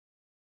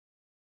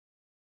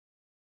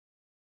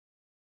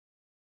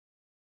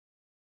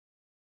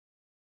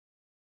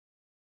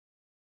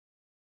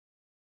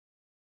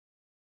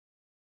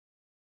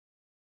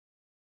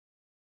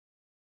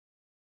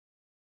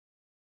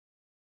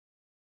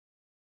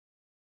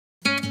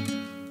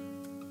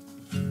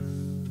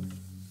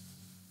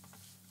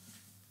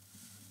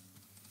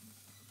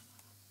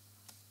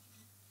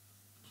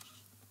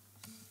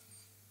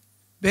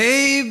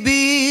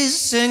Baby,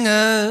 sing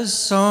a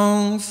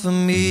song for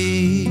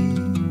me.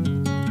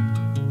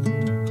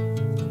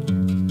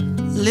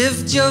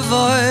 Lift your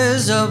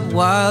voice up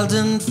wild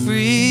and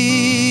free,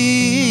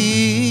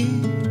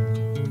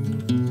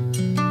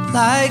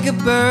 like a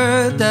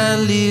bird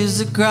that leaves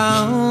the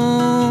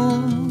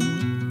ground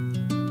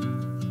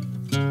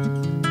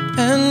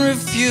and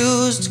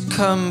refuse to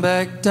come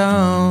back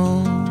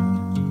down.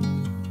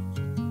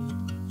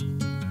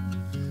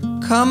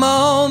 Come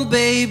on,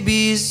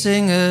 baby,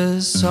 sing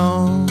a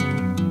song.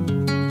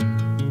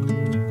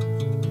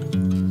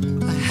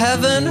 I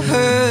haven't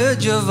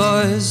heard your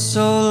voice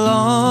so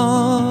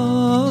long.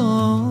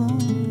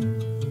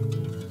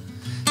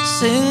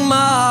 Sing my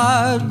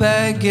heart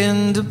back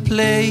into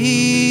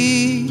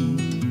place,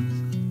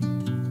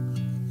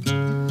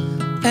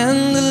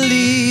 and the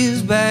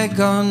leaves back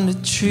on the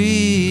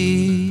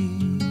tree.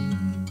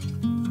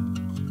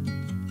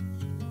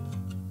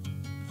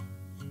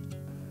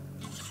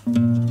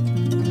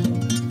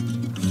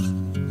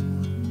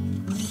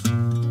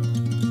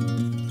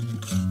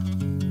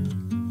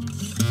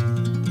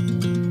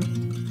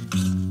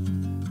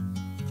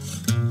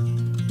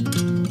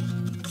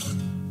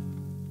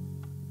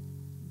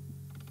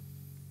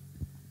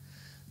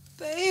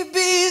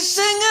 Baby,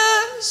 sing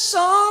a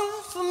song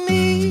for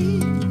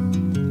me.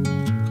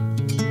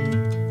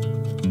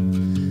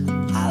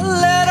 I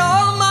let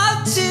all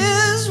my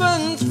tears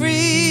run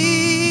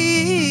free.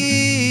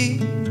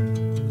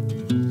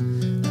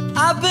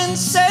 I've been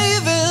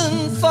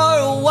saving for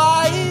a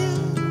while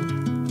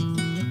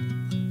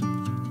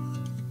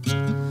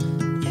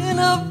in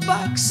a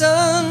box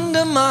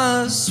under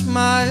my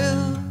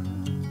smile.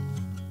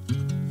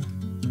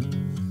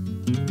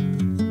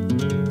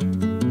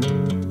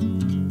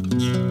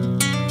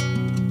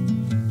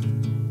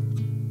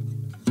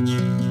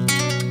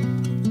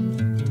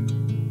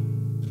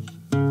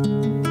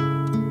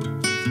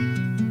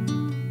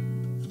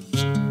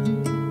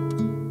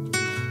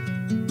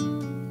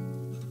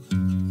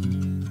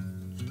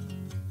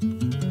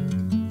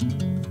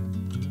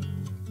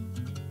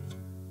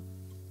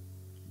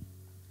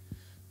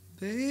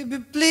 Baby,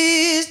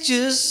 please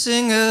just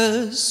sing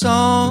a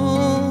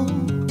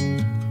song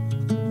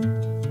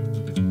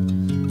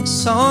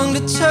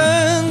to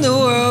turn the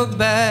world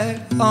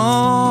back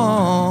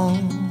on.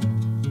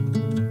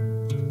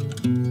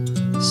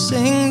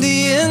 Sing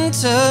the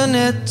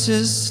internet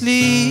to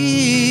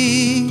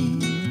sleep.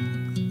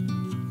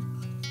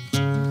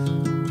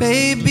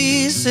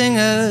 Baby, sing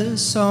a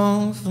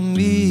song for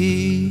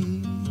me.